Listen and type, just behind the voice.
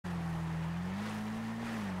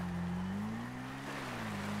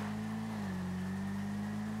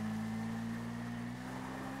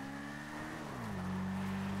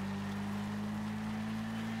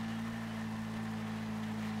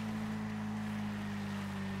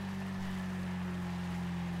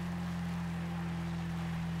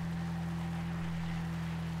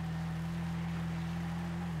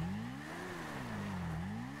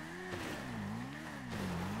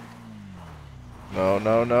No,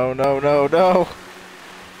 no, no, no, no, no!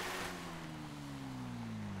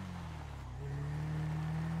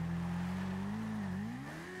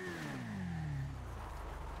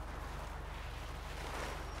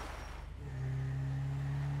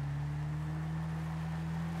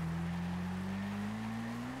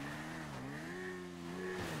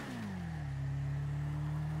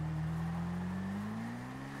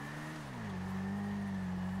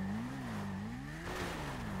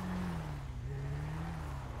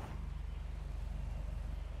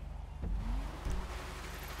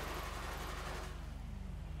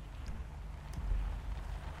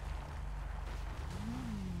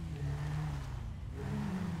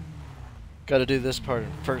 Gotta do this part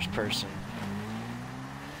in first person.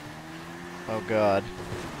 Oh god.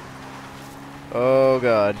 Oh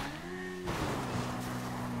god.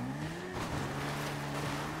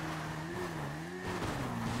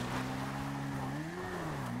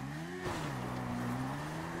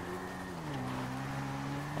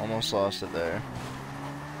 Almost lost it there.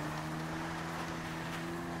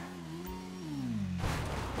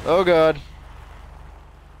 Oh god.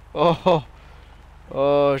 Oh.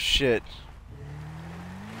 Oh shit.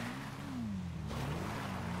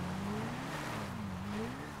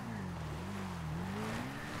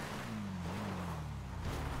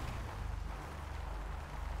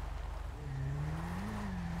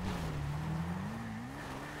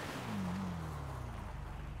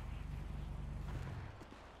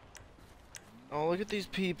 Oh, look at these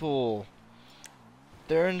people.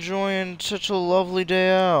 They're enjoying such a lovely day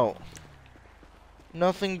out.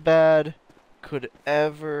 Nothing bad could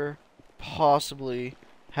ever possibly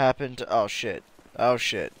happen to... Oh, shit. Oh,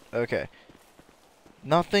 shit. Okay.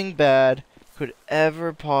 Nothing bad could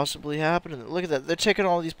ever possibly happen to them. Look at that. They're taking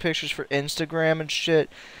all these pictures for Instagram and shit.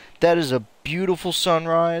 That is a beautiful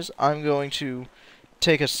sunrise. I'm going to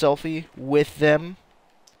take a selfie with them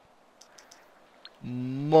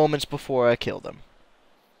moments before I kill them.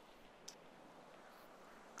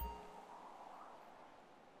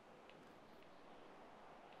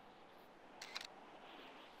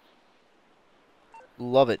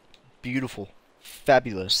 Love it. Beautiful.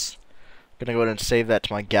 Fabulous. Gonna go ahead and save that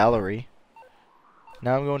to my gallery.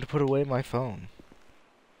 Now I'm going to put away my phone.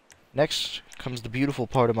 Next comes the beautiful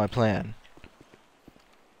part of my plan.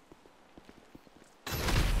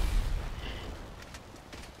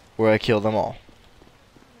 Where I kill them all.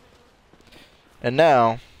 And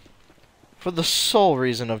now, for the sole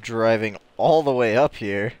reason of driving all the way up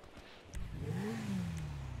here,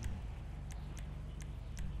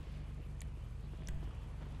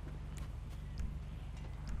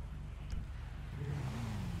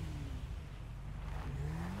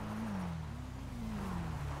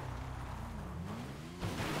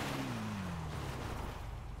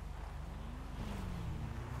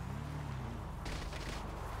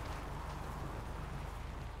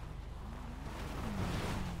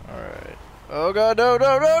 alright. Oh god, no,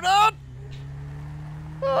 no, no, no!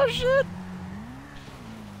 Oh shit!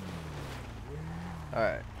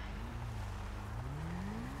 Alright.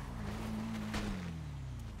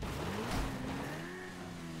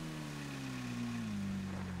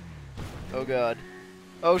 Oh god.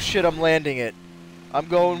 Oh shit, I'm landing it. I'm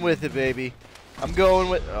going with it, baby. I'm going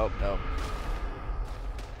with... Oh, no.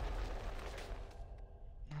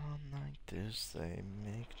 Like this, they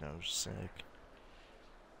make no sick.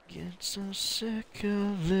 Get so sick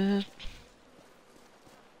of it.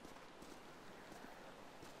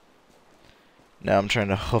 Now I'm trying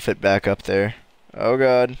to hoof it back up there. Oh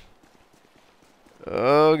god.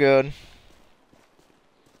 Oh god.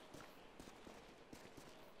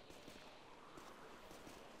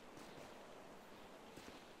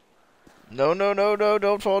 No, no, no, no,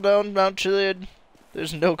 don't fall down Mount Chiliad.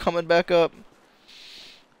 There's no coming back up.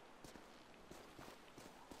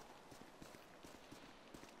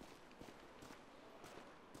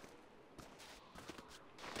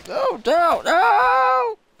 No, no,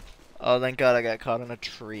 no! Oh, thank god I got caught in a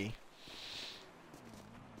tree.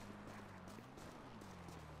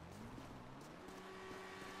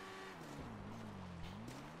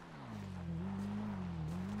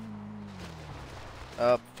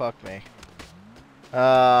 Oh, fuck me.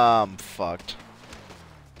 I'm fucked.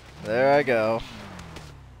 There I go.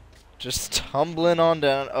 Just tumbling on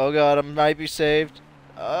down. Oh god, I might be saved.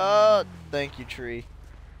 Thank you, tree.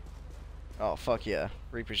 Oh, fuck yeah.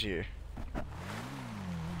 Reaper's here.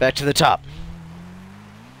 Back to the top.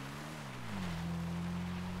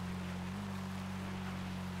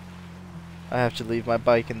 I have to leave my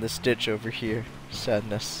bike in this ditch over here.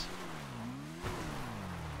 Sadness.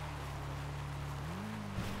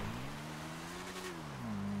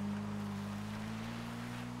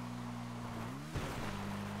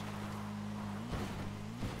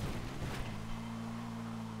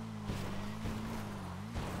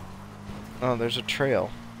 Oh, there's a trail.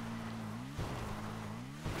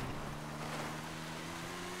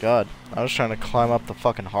 God, I was trying to climb up the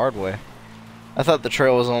fucking hard way. I thought the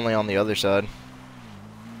trail was only on the other side.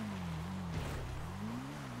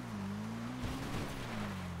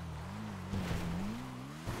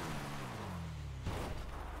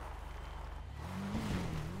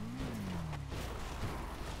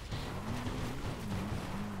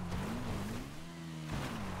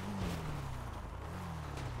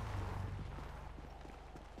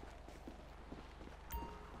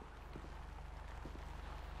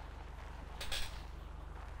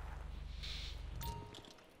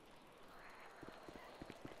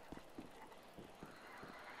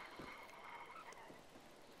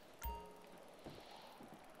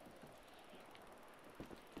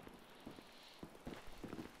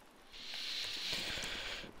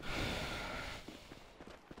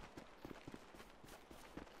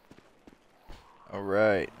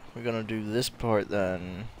 Alright, we're gonna do this part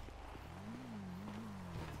then.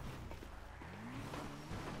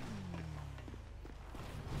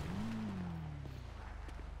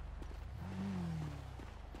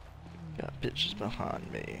 Got bitches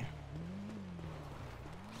behind me.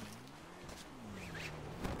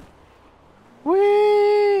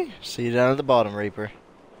 Whee! See you down at the bottom, Reaper.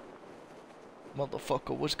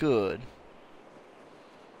 Motherfucker, what's good?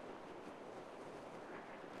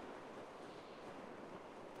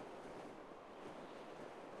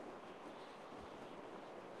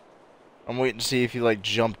 I'm waiting to see if you like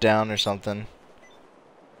jump down or something.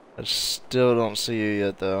 I still don't see you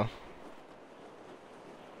yet though.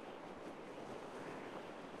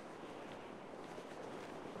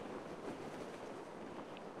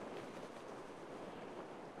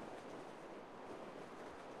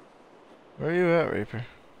 Where are you at, Reaper?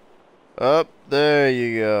 Up there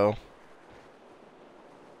you go.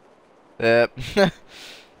 Yep.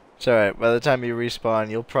 It's alright, by the time you respawn,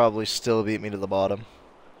 you'll probably still beat me to the bottom.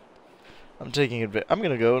 I'm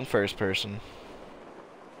gonna go in first person.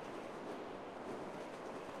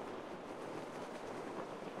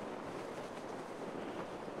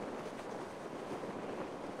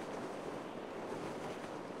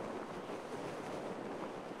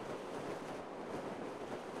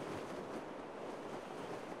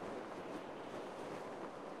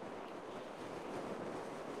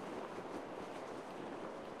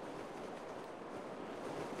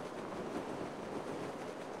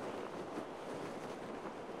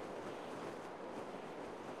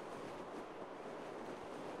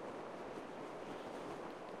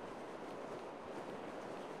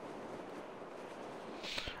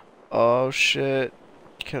 Oh shit.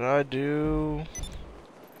 Can I do...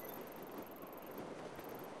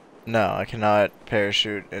 No, I cannot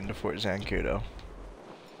parachute into Fort Zancudo.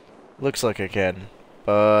 Looks like I can,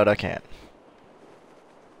 but I can't.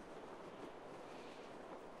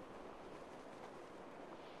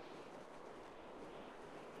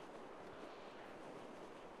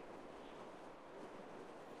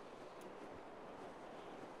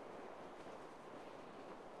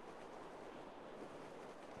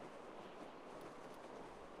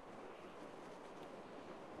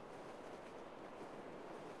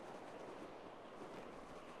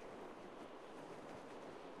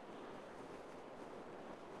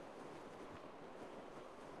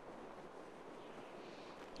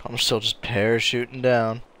 I'm still just parachuting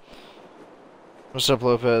down. What's up,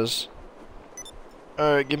 Lopez?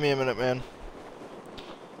 Alright, give me a minute, man.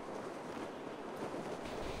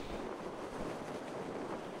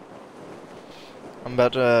 I'm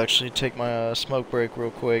about to actually take my smoke break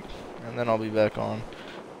real quick, and then I'll be back on.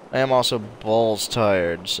 I am also balls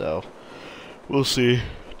tired, so we'll see.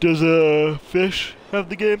 Does Fish have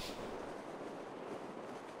the game?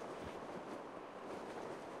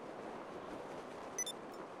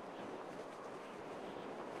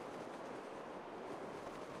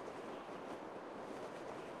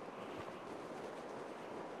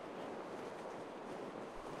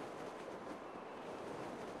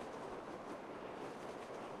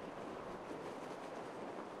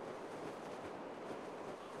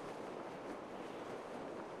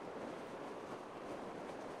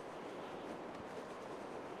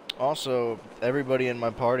 Also, everybody in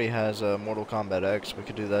my party has Mortal Kombat X. We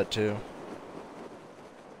could do that too.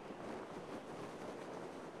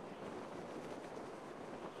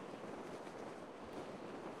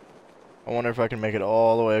 I wonder if I can make it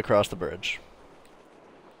all the way across the bridge.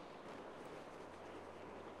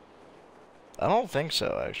 I don't think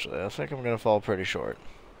so, actually. I think I'm gonna fall pretty short.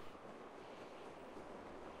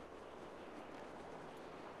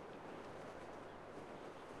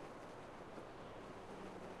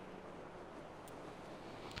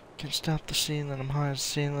 Can't stop the ceiling, I'm high as the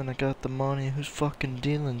ceiling, I got the money, who's fucking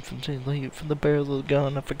dealing? From the barrel of the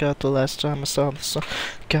gun, I forgot the last time I saw the sun.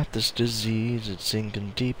 Got this disease, it's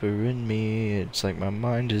sinking deeper in me, it's like my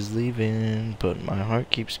mind is leaving, but my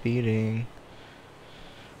heart keeps beating.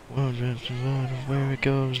 Where it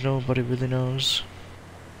goes, nobody really knows.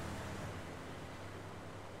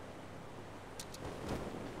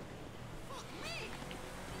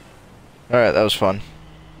 Alright, that was fun.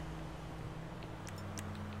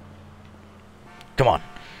 Come on.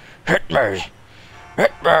 Hit me!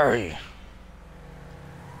 Hit me!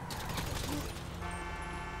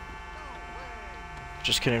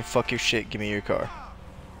 Just kidding, fuck your shit, give me your car.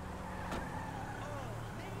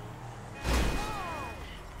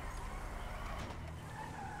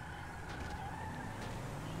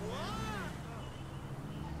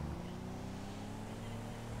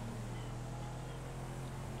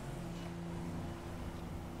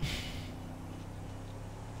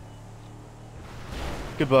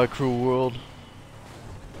 Goodbye, cruel world.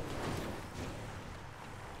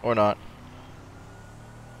 Or not.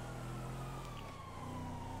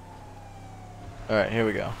 Alright, here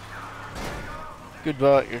we go.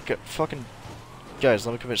 Goodbye. Okay, fucking... Guys,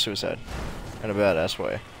 let me commit suicide. In a badass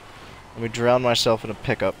way. Let me drown myself in a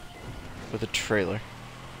pickup. With a trailer.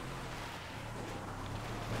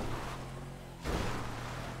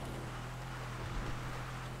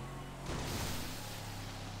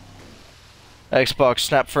 Xbox,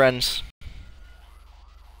 snap friends.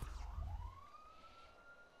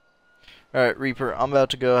 Alright, Reaper, I'm about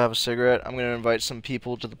to go have a cigarette. I'm gonna invite some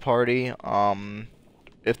people to the party.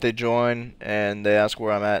 If they join and they ask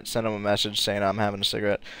where I'm at, send them a message saying I'm having a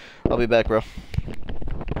cigarette. I'll be back, bro.